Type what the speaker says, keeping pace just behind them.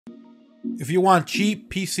If you want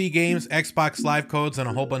cheap PC games, Xbox Live codes, and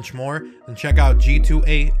a whole bunch more, then check out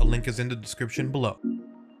G2A. A link is in the description below.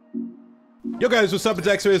 Yo guys, what's up? It's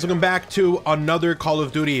XRAYZ. Welcome back to another Call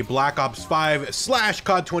of Duty Black Ops 5 /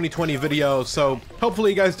 COD 2020 video. So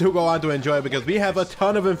hopefully you guys do go on to enjoy it, because we have a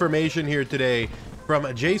ton of information here today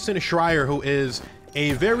from Jason Schreier, who is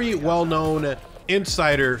a very well-known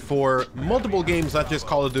insider for multiple games, not just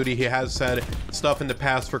Call of Duty. He has said stuff in the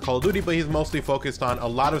past for Call of Duty, but he's mostly focused on a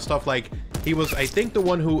lot of stuff. Like, he was, I think, the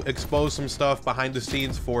one who exposed some stuff behind the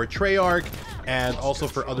scenes for TREYARCH and also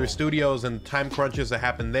for other studios and time crunches that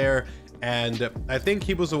happened there. And I think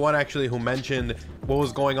he was the one actually who mentioned what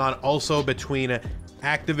was going on also between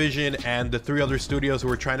Activision and the 3 other studios who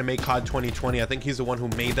were trying to make COD 2020. I think he's the one who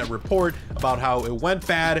made that report about how it went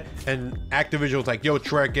bad, and Activision was like, yo,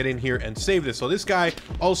 Treyarch, get in here and save this. So this guy,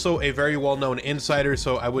 also a very well-known insider,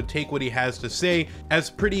 so I would take what he has to say as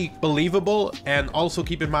pretty believable. And also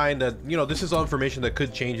keep in mind that, you know, this is all information that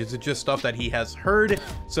could change. It's just stuff that he has heard,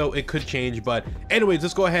 so it could change. But anyways,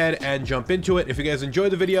 let's go ahead and jump into it. If you guys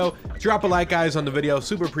enjoyed the video, drop a like, guys, on the video.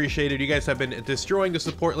 Super appreciated. You guys have been destroying the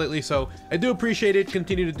support lately, so I do appreciate it.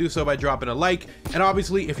 Continue to do so by dropping a like. And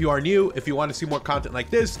obviously, if you are new, if you want to see more content like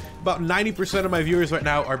this, about 90% of my viewers right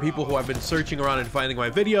now are people who have been searching around and finding my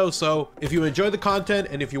videos. So if you enjoy the content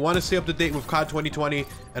and if you want to stay up to date with COD 2020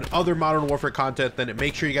 and other Modern Warfare content, then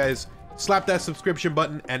make sure you guys slap that subscription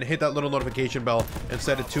button and hit that little notification bell and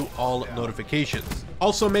set it to all notifications.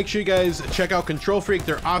 Also, make sure you guys check out Control Freak.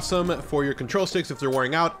 They're awesome for your control sticks if they're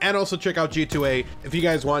wearing out. And also check out G2A if you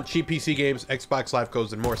guys want cheap PC games, Xbox Live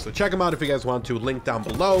codes, and more. So check them out if you guys want to. Link down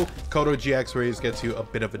below. Code OGXRAYZ gets you a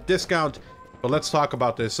bit of a discount. But let's talk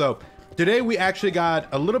about this. So today we actually got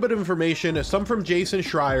a little bit of information, some from Jason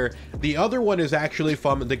Schreier. The other one is actually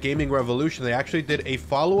from the Gaming Revolution. They actually did a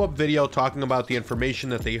follow-up video talking about the information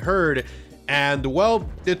that they heard. And well,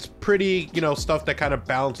 it's pretty, you know, stuff that kind of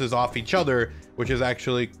balances off each other, which is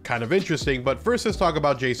actually kind of interesting. But first, let's talk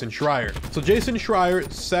about Jason Schreier. So Jason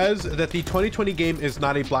Schreier says that the 2020 game is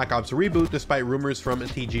not a Black Ops reboot, despite rumors from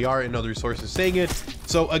TGR and other sources saying it.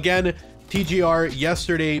 So again, TGR,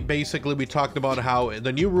 yesterday, basically, we talked about how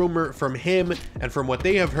the new rumor from him and from what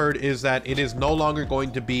they have heard is that it is no longer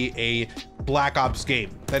going to be a Black Ops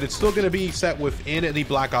game, that it's still going to be set within the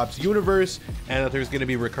Black Ops universe, and that there's going to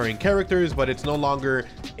be recurring characters, but it's no longer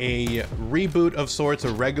a reboot of sorts, a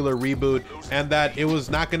regular reboot, and that it was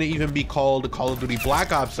not going to even be called Call of Duty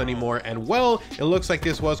Black Ops anymore. And well, it looks like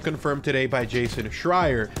this was confirmed today by Jason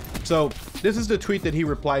Schreier. So this is the tweet that he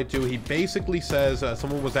replied to. He basically says,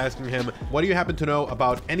 someone was asking him, what do you happen to know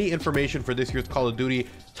about any information for this year's Call of Duty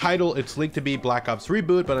title? It's linked to be Black Ops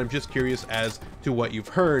reboot, but I'm just curious as to what you've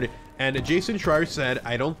heard. And Jason Schreier said,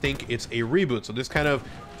 I don't think it's a reboot. So this kind of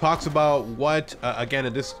talks about what, again,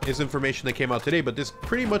 and this is information that came out today, but this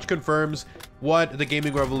pretty much confirms what the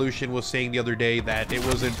Gaming Revolution was saying the other day, that it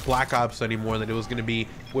wasn't Black Ops anymore, that it was going to be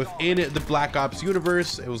within the Black Ops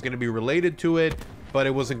universe. It was going to be related to it, but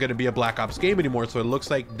it wasn't going to be a Black Ops game anymore. So it looks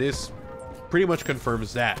like this pretty much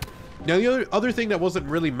confirms that. Now, the other thing that wasn't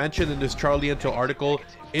really mentioned in this Charlie Intel article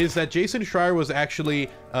is that Jason Schreier was actually,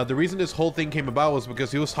 the reason this whole thing came about was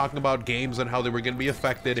because he was talking about games and how they were going to be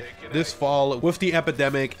affected this fall with the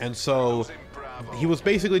epidemic. And so he was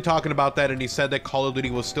basically talking about that, and he said that Call of Duty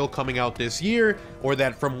was still coming out this year, or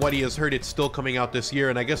that from what he has heard, it's still coming out this year.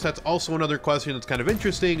 And I guess that's also another question that's kind of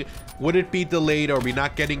interesting. Would it be delayed? Are we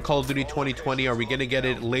not getting Call of Duty 2020? Are we going to get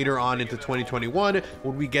it later on into 2021?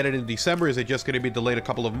 Would we get it in December? Is it just going to be delayed a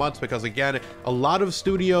couple of months? Because again, a lot of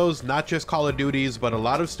studios, not just Call of Duties, but a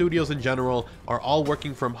lot of studios in general, are all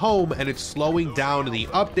working from home, and it's slowing down the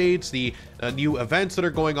updates, the new events that are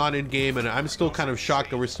going on in game. And I'm still kind of shocked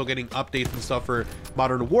that we're still getting updates and stuff for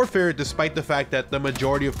Modern Warfare, despite the fact that the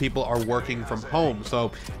majority of people are working from home.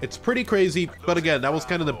 So it's pretty crazy. But again, that was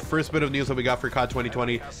kind of the first bit of news that we got for COD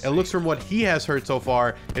 2020. It looks, from what he has heard so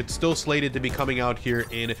far, it's still slated to be coming out here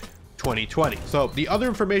in 2020. So the other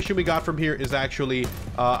information we got from here is actually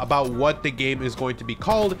about what the game is going to be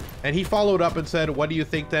called. And he followed up and said, what do you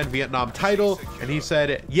think then, Vietnam title? And he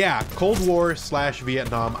said, yeah, Cold War /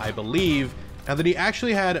 Vietnam, I believe. And then he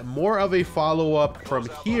actually had more of a follow-up from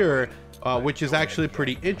here, which is actually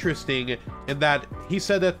pretty interesting, in that he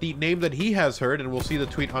said that the name that he has heard, and we'll see the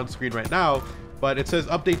tweet on screen right now, but it says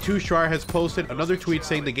update 2. Schreier has posted another tweet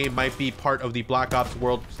saying the game might be part of the Black Ops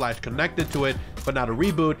world / connected to it, but not a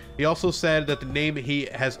reboot. He also said that the name he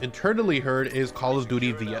has internally heard is Call of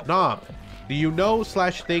Duty Vietnam. Do you know /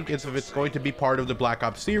 think if it's going to be part of the Black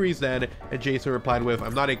Ops series then? And Jason replied with,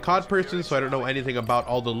 I'm not a COD person, so I don't know anything about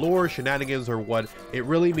all the lore, shenanigans, or what it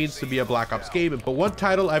really means to be a Black Ops game. But one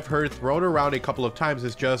title I've heard thrown around a couple of times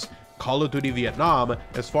is just Call of Duty Vietnam.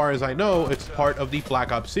 As far as I know, it's part of the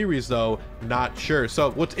Black Ops series though, not sure. So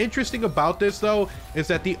what's interesting about this though is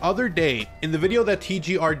that the other day in the video that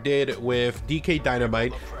TGR did with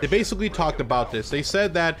Dkdynamite, they basically talked about this. They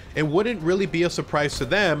said that it wouldn't really be a surprise to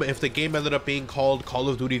them if the game ended up being called Call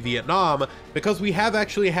of Duty Vietnam, because we have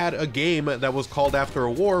actually had a game that was called after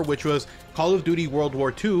a war, which was Call of Duty World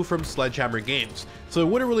War II from Sledgehammer Games. So it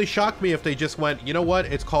wouldn't really shock me if they just went, you know what,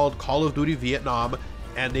 it's called Call of Duty Vietnam,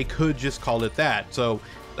 and they could just call it that. So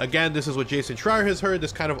again, this is what Jason Schreier has heard.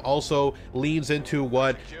 This kind of also leans into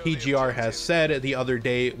what TGR has said the other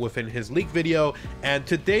day within his leak video. And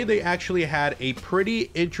today they actually had a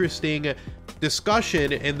pretty interesting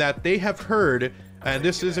discussion in that they have heard, and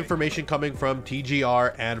this is information coming from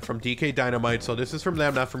TGR and from Dkdynamite, so this is from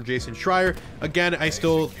them, not from Jason Schreier. Again, I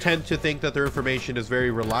still tend to think that their information is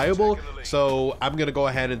very reliable, so I'm gonna go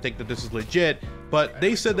ahead and think that this is legit. But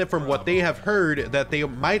they said that from what they have heard, that they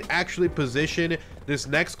might actually position this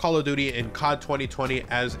next Call of Duty in COD 2020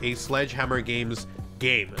 as a Sledgehammer Games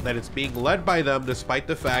game, that it's being led by them, despite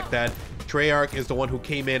the fact that TREYARCH is the one who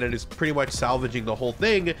came in and is pretty much salvaging the whole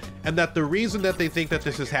thing, and that the reason that they think that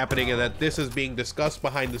this is happening and that this is being discussed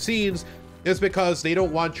behind the scenes is because they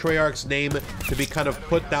don't want TREYARCH's name to be kind of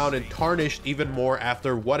put down and tarnished even more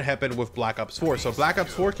after what happened with Black Ops 4. So Black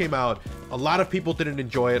Ops 4 came out, a lot of people didn't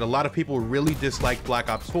enjoy it, a lot of people really disliked Black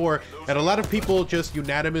Ops 4, and a lot of people just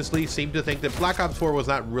unanimously seem to think that Black Ops 4 was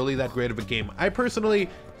not really that great of a game. I personally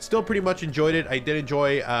still pretty much enjoyed it. I did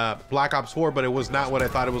enjoy Black Ops 4, but it was not what I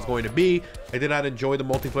thought it was going to be. I did not enjoy the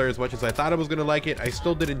multiplayer as much as I thought I was going to like it. I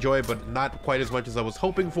still did enjoy it, but not quite as much as I was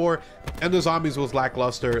hoping for. And the zombies was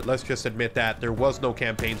lackluster. Let's just admit that. There was no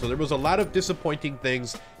campaign, so there was a lot of disappointing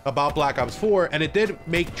things about Black Ops 4, and it did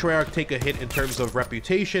make TREYARCH take a hit in terms of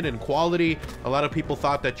reputation and quality. A lot of people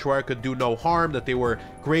thought that TREYARCH could do no harm, that they were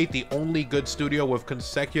great, the only good studio with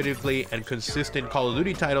consecutively and consistent Call of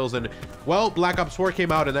Duty titles, and well, Black Ops 4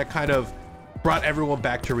 came out and that kind of brought everyone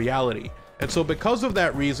back to reality. And so because of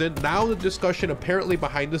that reason, now the discussion apparently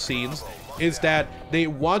behind the scenes is that they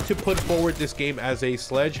want to put forward this game as a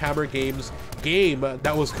Sledgehammer Games game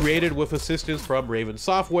that was created with assistance from Raven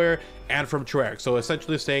Software and from TREYARCH. So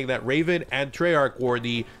essentially saying that Raven and TREYARCH were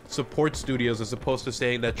the support studios, as opposed to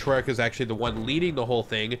saying that TREYARCH is actually the one leading the whole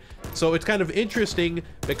thing. So it's kind of interesting,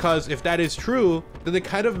 because if that is true, then it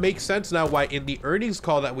kind of makes sense now why in the earnings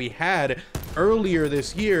call that we had earlier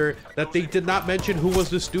this year that they did not mention who was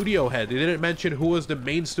the studio head. They didn't mention who was the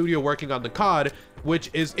main studio working on the COD,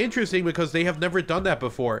 which is interesting because they have never done that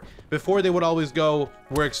before. Before, they would always go,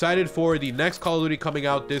 we're excited for the next Call of Duty coming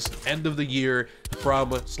out this end of the year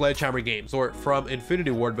from Sledgehammer Games or from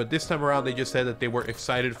Infinity Ward, but this time around they just said that they were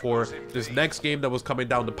excited for this next game that was coming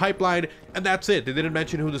down the pipeline, and that's it. They didn't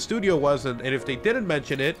mention who the studio was, and if they didn't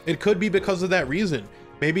mention it, it could be because of that reason.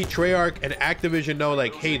 Maybe TREYARCH and Activision know,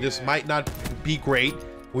 like, hey, this might not be great.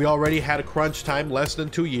 We already had a crunch time, less than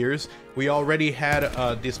 2 years. We already had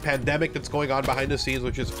this pandemic that's going on behind the scenes,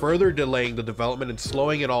 which is further delaying the development and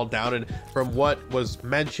slowing it all down. And from what was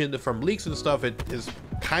mentioned from leaks and stuff, it is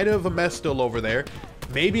kind of a mess still over there.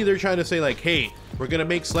 Maybe they're trying to say, like, hey, we're gonna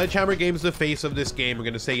make Sledgehammer Games the face of this game. We're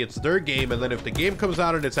gonna say it's their game, and then if the game comes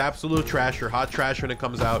out and it's absolute trash or hot trash when it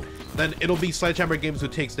comes out, then it'll be Sledgehammer Games who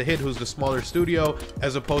takes the hit, who's the smaller studio,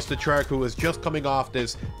 as opposed to TREYARCH, who was just coming off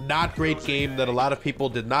this not great game that a lot of people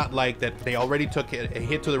did not like, that they already took a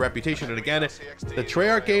hit to the reputation. And again, the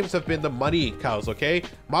TREYARCH games have been the money cows, okay?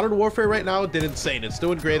 Modern Warfare right now did insane. It's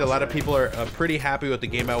doing great. A lot of people are pretty happy with the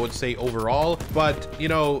game, I would say, overall. But, you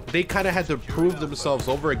know, they kind of had to prove themselves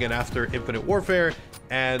over again after Infinite Warfare,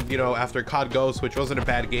 and, you know, after COD Ghost, which wasn't a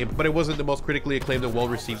bad game, but it wasn't the most critically acclaimed and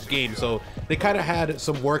well-received game. So they kind of had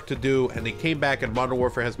some work to do, and they came back, and Modern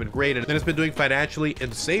Warfare has been great, and it's been doing financially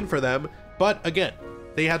insane for them. But again,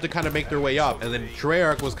 they had to kind of make their way up, and then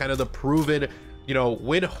TREYARCH was kind of the proven, you know,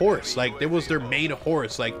 win horse. Like, it was their main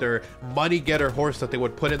horse, like their money getter horse that they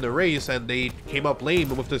would put in the race, and they came up lame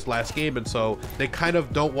with this last game. And so they kind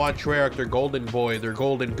of don't want TREYARCH, their golden boy, their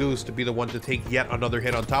golden goose, to be the one to take yet another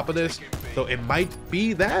hit on top of this. So it might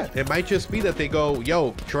be that. It might just be that they go,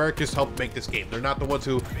 yo, TREYARCH just helped make this game. They're not the ones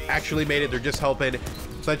who actually made it. They're just helping.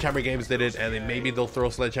 Sledgehammer Games did it, and then maybe they'll throw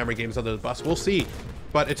Sledgehammer Games under the bus. We'll see.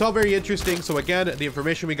 But it's all very interesting. So again, the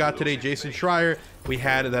information we got today, Jason Schreier we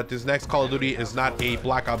had that this next Call of Duty is not a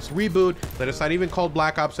Black Ops reboot, that it's not even called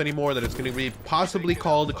Black Ops anymore, that it's going to be possibly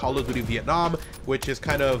called Call of Duty Vietnam, which is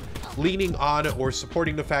kind of leaning on or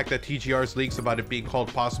supporting the fact that TGR's leaks about it being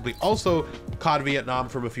called possibly also COD Vietnam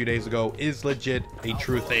from a few days ago is legit a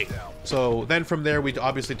true thing. So then from there, we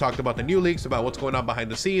obviously talked about the new leaks, about what's going on behind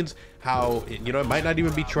the scenes, how, you know, it might not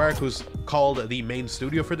even be TREYARCH who's called the main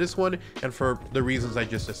studio for this one, and for the reasons I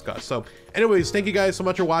just discussed. So anyways, thank you guys so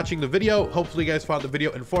much for watching the video. Hopefully you guys found the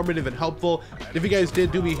video informative and helpful. If you guys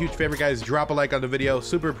did, do me a huge favor, guys, drop a like on the video.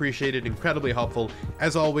 Super appreciated, incredibly helpful.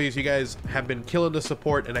 As always, you guys have been killing the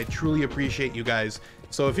support, and I truly appreciate you guys.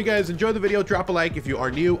 So if you guys enjoyed the video, drop a like. If you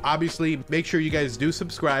are new, obviously make sure you guys do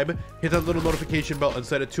subscribe, hit that little notification bell and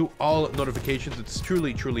set it to all notifications. It's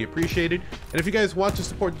truly appreciated. And if you guys want to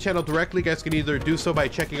support the channel directly, you guys can either do so by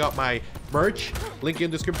checking out my merch, link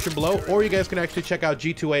in the description below, or you guys can actually check out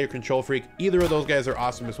G2A or Control Freak. Either of those guys are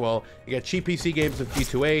awesome as well. You get cheap PC games with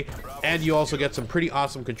G2A, and you also get some pretty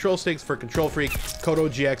awesome control sticks for Control Freak. Code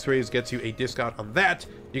OGXRAYZ gets you a discount on that.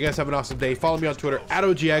 You guys have an awesome day. Follow me on Twitter at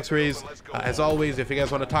OGXRAYZ. As always, if you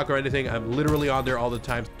guys want to talk or anything, I'm literally on there all the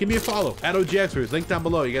time. Give me a follow at OGXRAYZ. Link down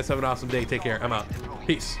below. You guys have an awesome day. Take care. I'm out.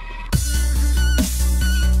 Peace.